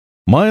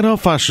Myra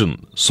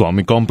Fashion,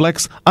 Swami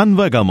Complex and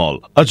Vega Mall,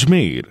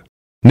 Ajmer.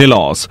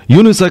 Nilos,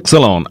 Unisex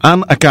Salon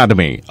and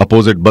Academy,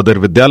 opposite Badr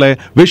Vidyalay,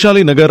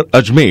 Vaishali Nagar,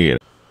 Ajmer.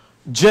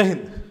 जय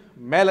हिंद।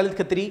 मैं ललित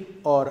खत्री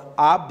और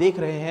आप देख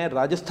रहे हैं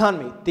राजस्थान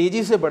में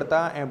तेजी से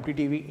बढ़ता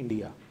MTTV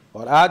इंडिया।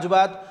 और आज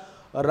बात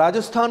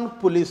राजस्थान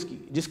पुलिस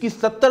की, जिसकी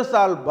 70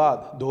 साल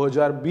बाद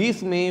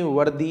 2020 में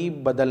वर्दी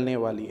बदलने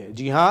वाली है।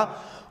 जी हां,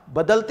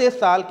 बदलते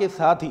साल के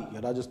साथ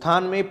ही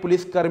राजस्थान में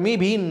पुलिसकर्मी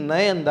भी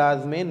नए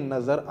अंदाज में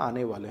नजर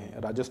आने वाले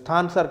हैं।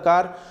 राजस्थान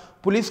सरकार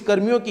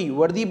पुलिसकर्मियों की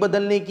वर्दी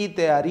बदलने की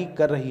तैयारी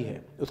कर रही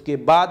है। उसके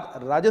बाद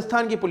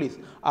राजस्थान की पुलिस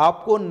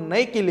आपको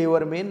नए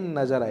क्लेवर में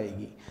नजर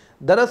आएगी।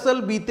 दरअसल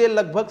बीते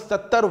लगभग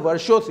 70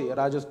 वर्षों से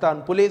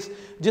राजस्थान पुलिस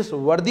जिस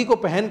वर्दी को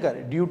पहनकर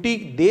ड्यूटी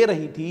दे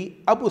रही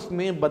थी, अब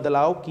उसमें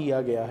बदलाव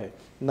किया गया है।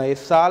 नए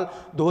साल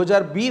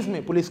 2020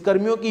 में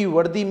पुलिसकर्मियों की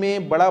वर्दी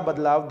में बड़ा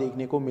बदलाव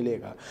देखने को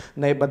मिलेगा।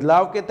 नए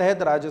बदलाव के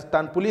तहत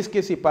राजस्थान पुलिस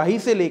के सिपाही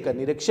से लेकर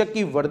निरीक्षक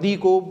की वर्दी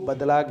को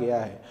बदला गया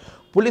है।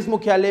 पुलिस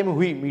मुख्यालय में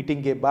हुई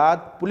मीटिंग के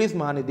बाद पुलिस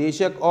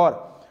महानिदेशक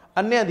और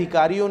अन्य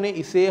अधिकारियों ने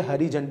इसे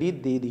हरी झंडी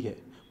दे दी है।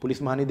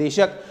 पुलिस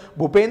महानिदेशक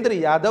भूपेंद्र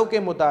यादव के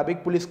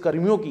मुताबिक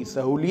पुलिसकर्मियों की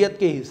सहूलियत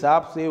के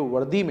हिसाब से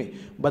वर्दी में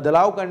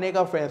बदलाव करने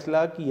का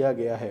फैसला किया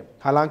गया है।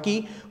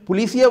 हालांकि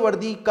पुलिसिया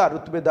वर्दी का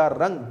रुतबेदार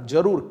रंग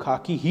जरूर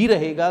खाकी ही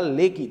रहेगा,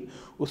 लेकिन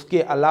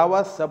उसके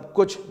अलावा सब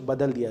कुछ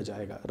बदल दिया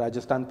जाएगा।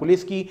 राजस्थान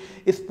पुलिस की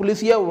इस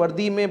पुलिसिया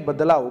वर्दी में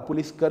बदलाव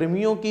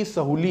पुलिसकर्मियों की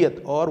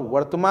सहूलियत और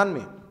वर्तमान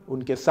में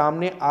उनके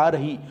सामने आ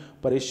रही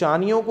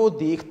परेशानियों को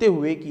देखते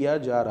हुए किया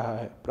जा रहा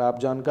है।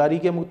 प्राप्त जानकारी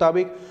के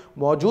मुताबिक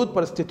मौजूद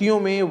परिस्थितियों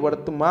में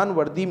वर्तमान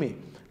वर्दी में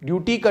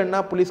ड्यूटी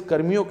करना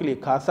पुलिसकर्मियों के लिए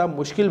खासा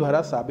मुश्किल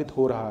भरा साबित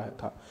हो रहा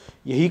था।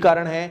 यही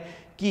कारण है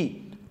कि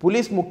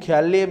पुलिस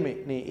मुख्यालय में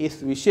ने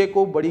इस विषय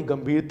को बड़ी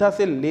गंभीरता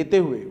से लेते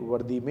हुए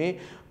वर्दी में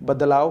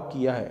बदलाव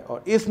किया है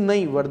और इस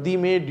नई वर्दी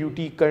में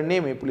ड्यूटी करने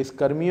में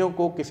पुलिसकर्मियों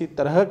को किसी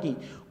तरह की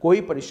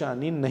कोई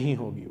परेशानी नहीं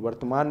होगी।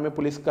 वर्तमान में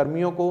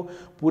पुलिसकर्मियों को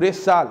पूरे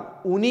साल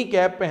ऊनी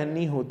कैप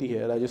पहननी होती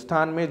है।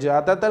 राजस्थान में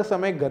ज़्यादातर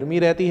समय गर्मी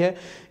रहती है।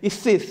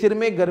 इससे सिर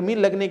में गर्मी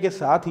लगने के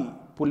साथ ही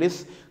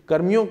पुलिस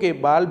कर्मियों के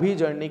बाल भी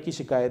झड़ने की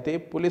शिकायतें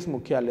पुलिस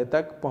मुख्यालय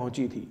तक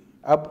पहुंची थी।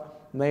 अब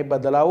नए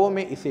बदलावों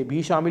में इसे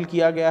भी शामिल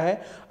किया गया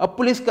है। अब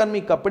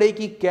पुलिसकर्मी कपड़े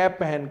की कैप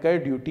पहनकर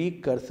ड्यूटी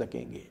कर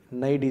सकेंगे।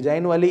 नई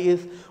डिजाइन वाली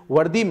इस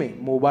वर्दी में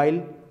मोबाइल,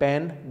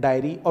 पेन,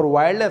 डायरी और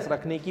वायरलेस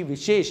रखने की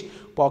विशेष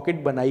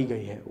पॉकेट बनाई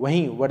गई है।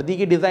 वहीं वर्दी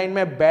की डिजाइन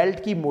में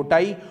बेल्ट की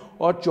मोटाई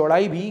और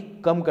चौड़ाई भी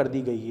कम कर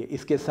दी गई है।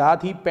 इसके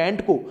साथ ही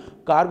पैंट को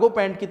कार्गो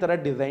पैंट की तरह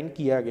डिजाइन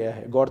किया गया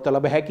है।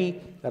 गौरतलब है कि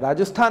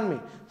राजस्थान में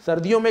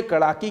सर्दियों में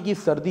कड़ाके की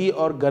सर्दी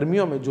और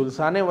गर्मियों में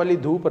झुलसाने वाली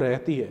धूप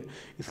रहती है,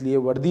 इसलिए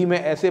वर्दी में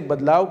ऐसे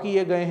बदलाव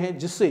किए गए हैं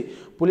जिससे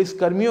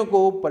पुलिसकर्मियों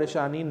को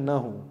परेशानी न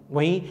हो।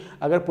 वहीं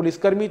अगर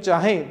पुलिसकर्मी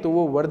चाहें तो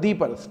वो वर्दी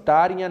पर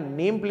स्टार या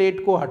नेम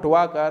प्लेट को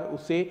हटवाकर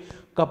उसे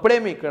कपड़े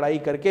में कढ़ाई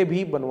करके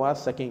भी बनवा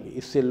सकेंगे।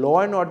 इससे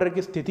लॉ एंड ऑर्डर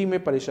की स्थिति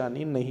में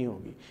परेशानी नहीं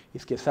होगी।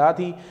 इसके साथ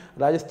ही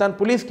राजस्थान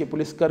पुलिस के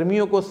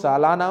पुलिसकर्मियों को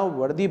सालाना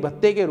वर्दी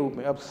भत्ते के रूप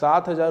में अब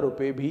 7,000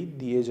 रुपये भी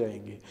दिए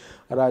जाएंगे।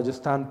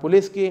 राजस्थान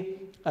पुलिस के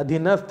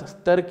अधीनस्थ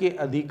स्तर के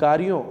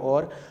अधिकारियों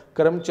और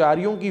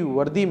कर्मचारियों की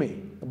वर्दी में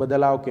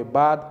बदलाव के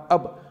बाद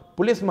अब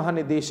पुलिस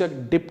महानिदेशक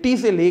डिप्टी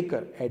से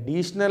लेकर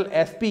एडिशनल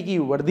SP की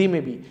वर्दी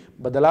में भी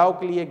बदलाव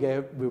के लिए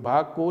गृह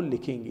विभाग को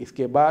लिखेंगे।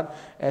 इसके बाद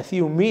ऐसी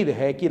उम्मीद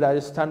है कि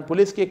राजस्थान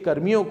पुलिस के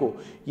कर्मियों को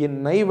ये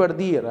नई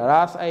वर्दी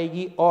रास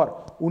आएगी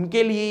और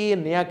उनके लिए ये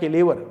नया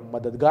क्लेवर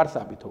मददगार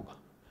साबित होगा।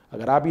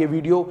 अगर आप ये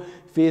वीडियो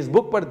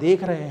फेसबुक पर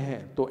देख रहे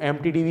हैं तो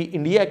MTTV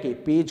इंडिया के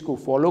पेज को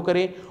फॉलो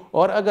करें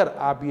और अगर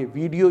आप ये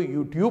वीडियो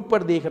यूट्यूब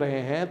पर देख रहे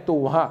हैं तो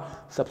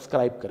वहाँ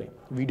सब्सक्राइब करें।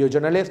 वीडियो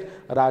जर्नलिस्ट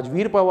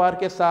राजवीर पवार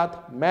के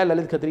साथ मैं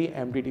ललित खत्री,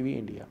 MTTV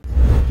इंडिया।